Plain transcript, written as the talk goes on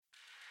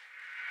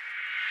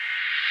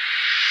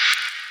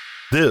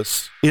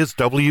This is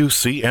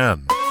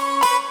WCN,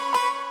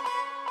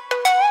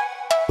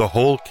 the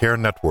Whole Care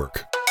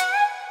Network.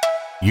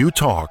 You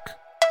talk,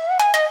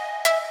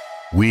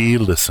 we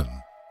listen.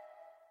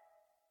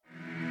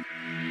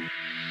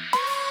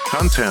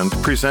 Content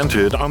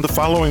presented on the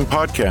following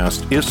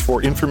podcast is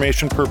for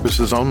information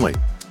purposes only.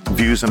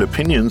 Views and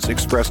opinions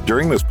expressed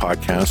during this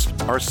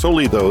podcast are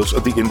solely those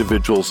of the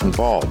individuals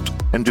involved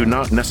and do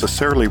not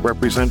necessarily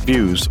represent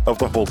views of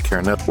the Whole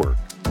Care Network.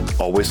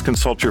 Always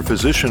consult your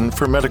physician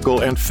for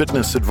medical and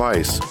fitness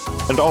advice,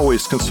 and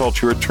always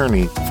consult your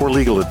attorney for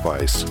legal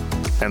advice.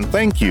 And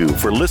thank you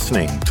for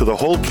listening to the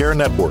Whole Care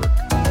Network.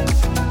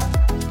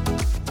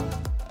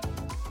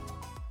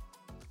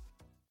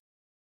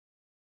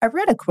 I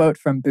read a quote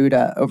from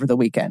Buddha over the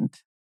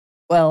weekend.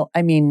 Well,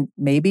 I mean,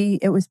 maybe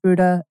it was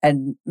Buddha,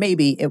 and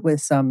maybe it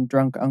was some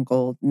drunk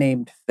uncle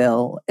named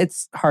Phil.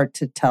 It's hard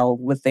to tell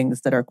with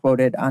things that are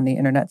quoted on the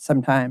internet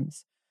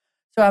sometimes.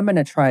 So I'm going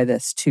to try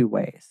this two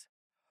ways.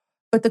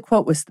 But the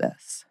quote was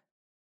this: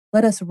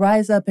 "Let us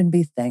rise up and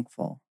be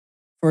thankful,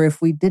 for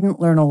if we didn't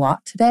learn a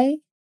lot today,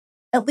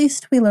 at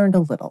least we learned a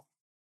little.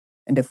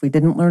 And if we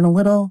didn't learn a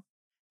little,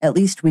 at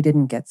least we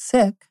didn't get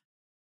sick.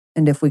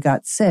 And if we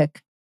got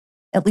sick,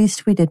 at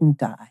least we didn't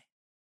die.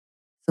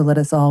 So let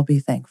us all be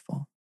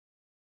thankful."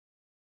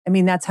 I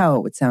mean, that's how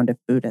it would sound if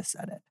Buddha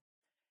said it.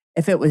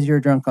 If it was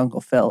your drunk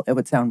Uncle Phil, it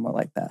would sound more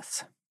like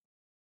this: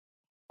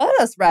 "Let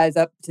us rise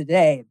up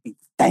today and be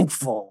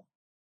thankful,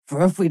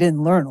 for if we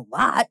didn't learn a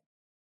lot,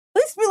 at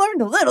least we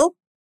learned a little.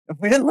 If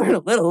we didn't learn a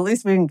little, at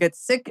least we didn't get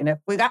sick. And if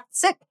we got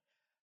sick,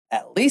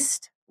 at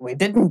least we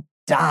didn't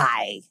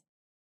die.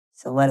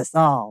 So let us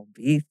all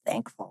be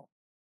thankful."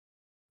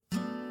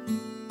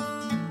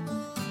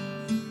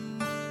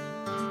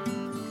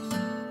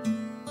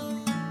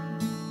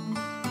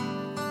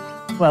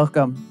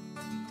 Welcome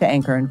to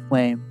Anchor and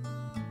Flame.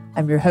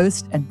 I'm your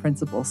host and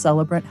principal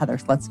celebrant, Heather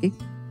Slutsky.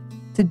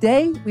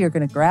 Today, we are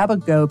going to grab a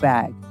go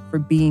bag for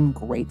being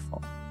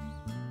grateful.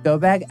 Go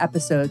bag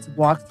episodes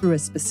walk through a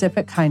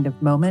specific kind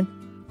of moment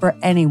for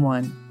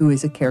anyone who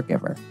is a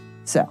caregiver.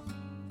 So,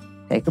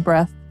 take a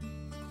breath,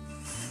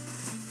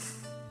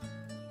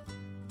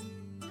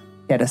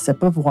 get a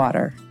sip of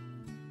water,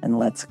 and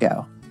let's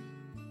go.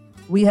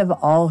 We have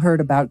all heard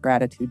about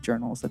gratitude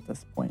journals at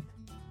this point.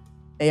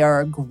 They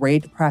are a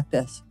great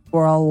practice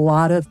for a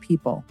lot of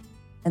people,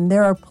 and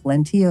there are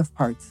plenty of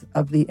parts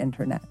of the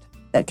internet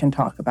that can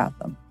talk about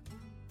them.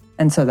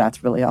 And so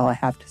that's really all I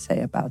have to say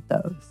about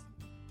those.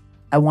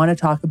 I want to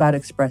talk about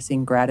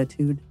expressing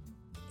gratitude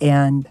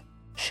and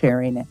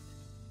sharing it.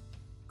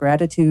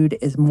 Gratitude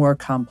is more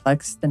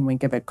complex than we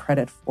give it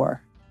credit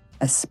for,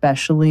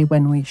 especially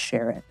when we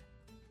share it.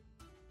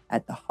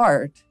 At the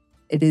heart,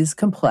 it is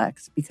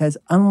complex because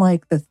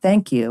unlike the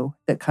thank you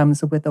that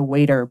comes with a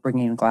waiter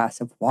bringing a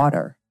glass of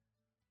water,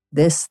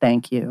 this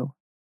thank you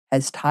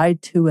has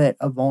tied to it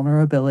a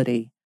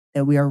vulnerability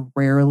that we are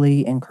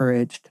rarely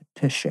encouraged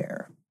to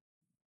share.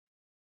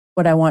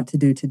 What I want to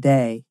do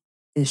today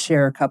is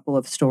share a couple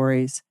of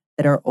stories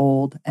that are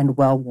old and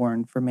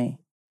well-worn for me,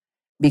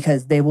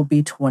 because they will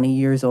be 20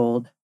 years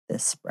old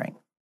this spring.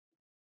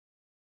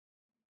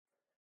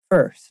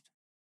 First,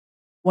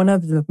 one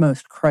of the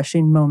most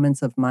crushing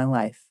moments of my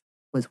life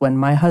was when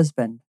my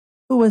husband,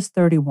 who was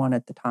 31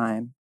 at the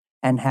time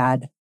and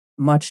had,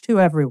 much to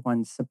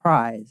everyone's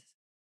surprise,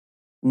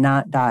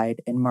 not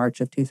died in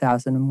March of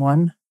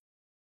 2001,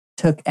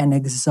 took an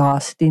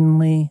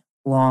exhaustingly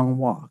long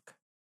walk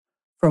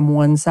from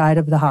one side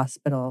of the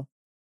hospital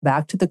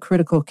back to the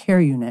critical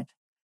care unit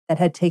that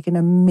had taken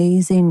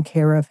amazing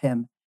care of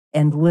him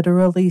and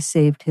literally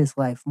saved his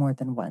life more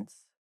than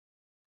once.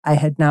 I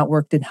had not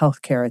worked in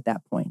healthcare at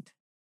that point,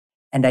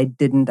 and I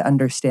didn't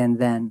understand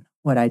then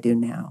what I do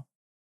now.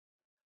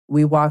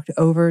 We walked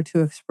over to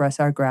express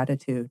our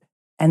gratitude,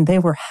 and they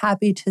were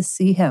happy to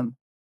see him.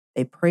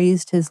 They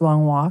praised his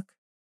long walk,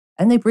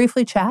 and they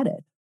briefly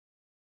chatted.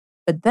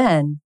 But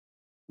then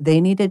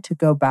they needed to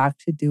go back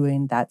to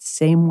doing that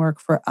same work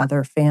for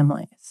other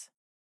families.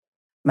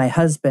 My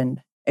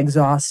husband,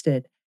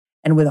 exhausted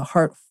and with a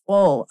heart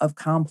full of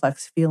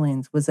complex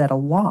feelings, was at a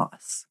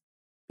loss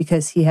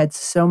because he had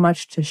so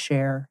much to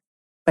share,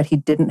 but he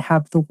didn't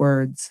have the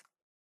words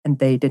and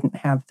they didn't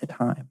have the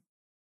time.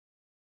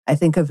 I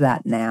think of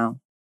that now,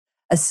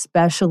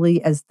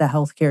 especially as the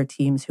healthcare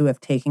teams who have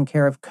taken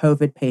care of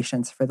COVID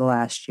patients for the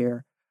last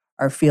year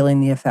are feeling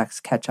the effects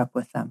catch up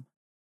with them.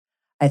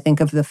 I think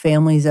of the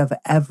families of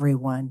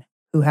everyone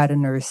who had a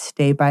nurse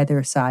stay by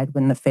their side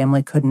when the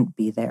family couldn't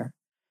be there,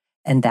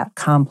 and that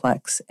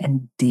complex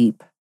and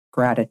deep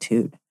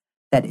gratitude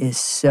that is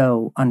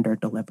so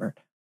underdelivered.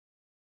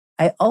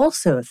 I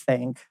also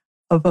think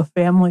of a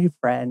family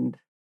friend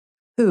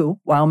who,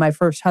 while my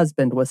first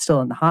husband was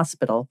still in the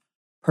hospital,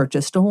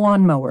 purchased a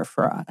lawnmower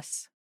for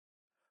us.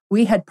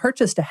 We had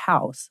purchased a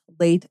house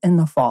late in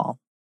the fall,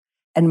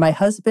 and my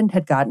husband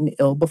had gotten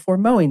ill before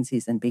mowing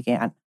season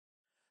began.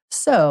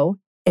 So,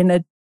 in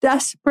a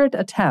desperate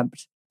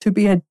attempt to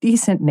be a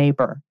decent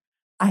neighbor,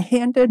 I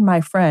handed my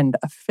friend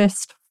a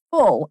fistful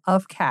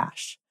of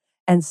cash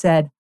and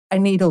said, "I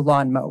need a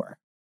lawnmower."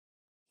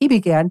 He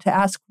began to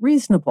ask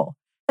reasonable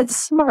and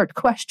smart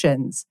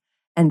questions,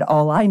 and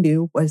all I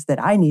knew was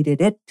that I needed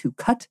it to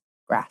cut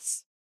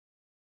grass.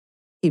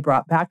 He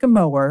brought back a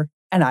mower,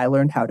 and I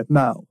learned how to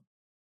mow.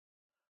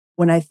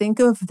 When I think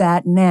of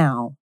that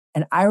now,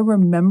 and I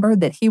remember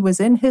that he was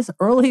in his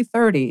early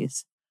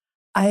 30s,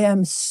 I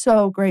am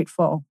so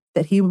grateful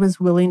that he was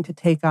willing to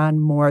take on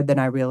more than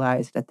I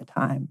realized at the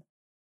time.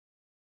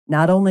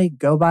 Not only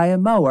go buy a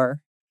mower,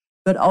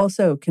 but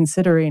also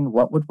considering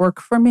what would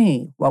work for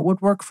me, what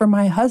would work for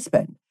my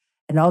husband,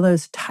 and all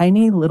those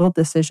tiny little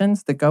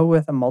decisions that go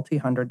with a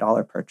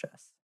multi-$100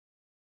 purchase.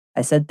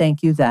 I said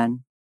thank you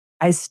then.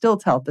 I still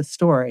tell the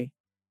story,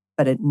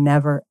 but it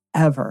never,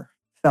 ever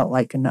felt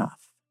like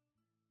enough.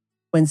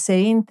 When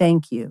saying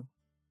thank you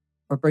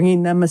or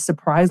bringing them a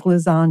surprise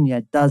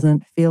lasagna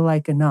doesn't feel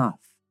like enough,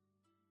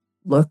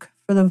 look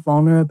for the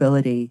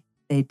vulnerability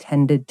they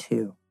tended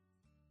to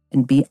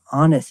and be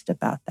honest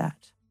about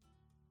that.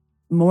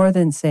 More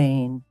than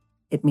saying,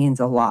 it means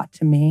a lot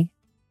to me,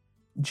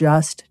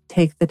 just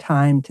take the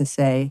time to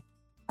say,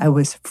 I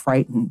was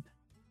frightened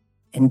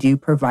and you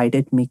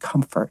provided me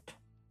comfort.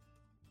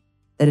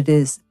 That it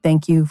is,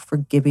 thank you for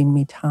giving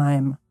me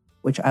time,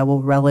 which I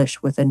will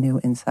relish with a new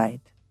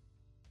insight.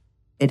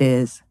 It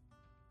is,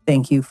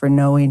 thank you for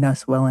knowing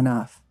us well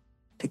enough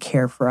to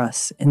care for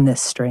us in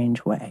this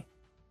strange way.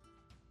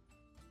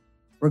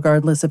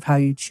 Regardless of how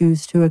you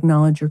choose to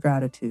acknowledge your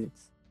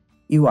gratitudes,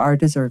 you are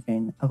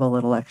deserving of a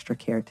little extra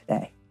care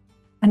today.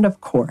 And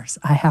of course,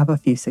 I have a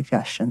few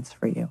suggestions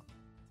for you.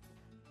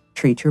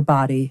 Treat your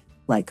body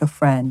like a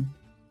friend.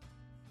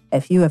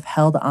 If you have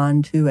held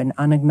on to an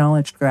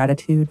unacknowledged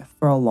gratitude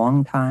for a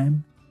long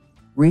time,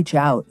 reach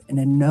out in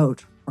a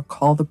note or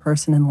call the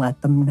person and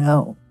let them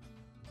know.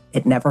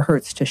 It never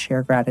hurts to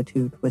share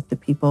gratitude with the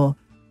people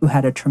who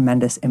had a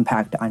tremendous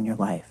impact on your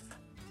life.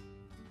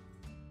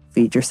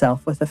 Feed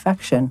yourself with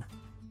affection.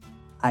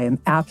 I am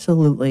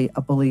absolutely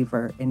a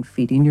believer in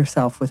feeding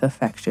yourself with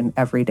affection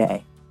every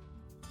day.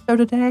 So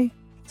today,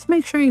 just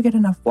make sure you get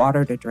enough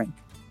water to drink.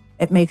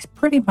 It makes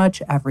pretty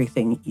much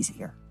everything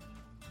easier.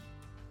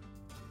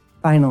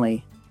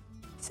 Finally,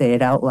 say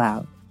it out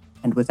loud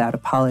and without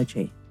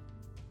apology.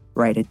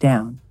 Write it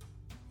down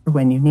for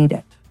when you need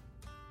it.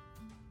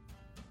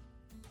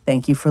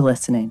 Thank you for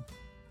listening.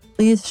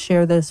 Please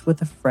share this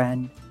with a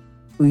friend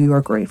who you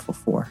are grateful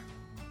for.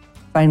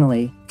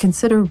 Finally,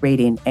 consider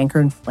rating Anchor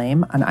and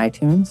Flame on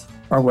iTunes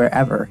or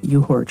wherever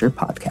you hoard your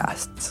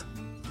podcasts.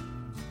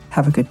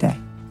 Have a good day.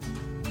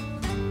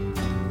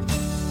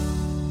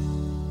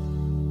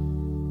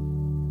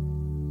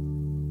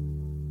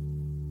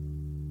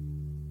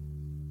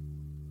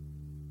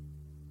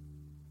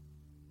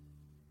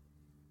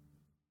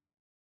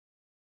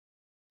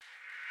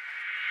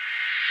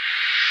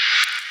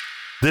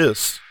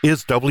 This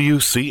is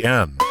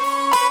WCN,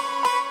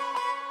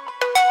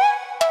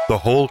 the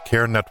Whole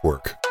Care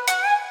Network.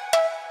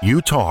 You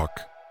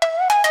talk,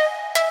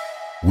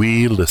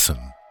 we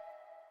listen.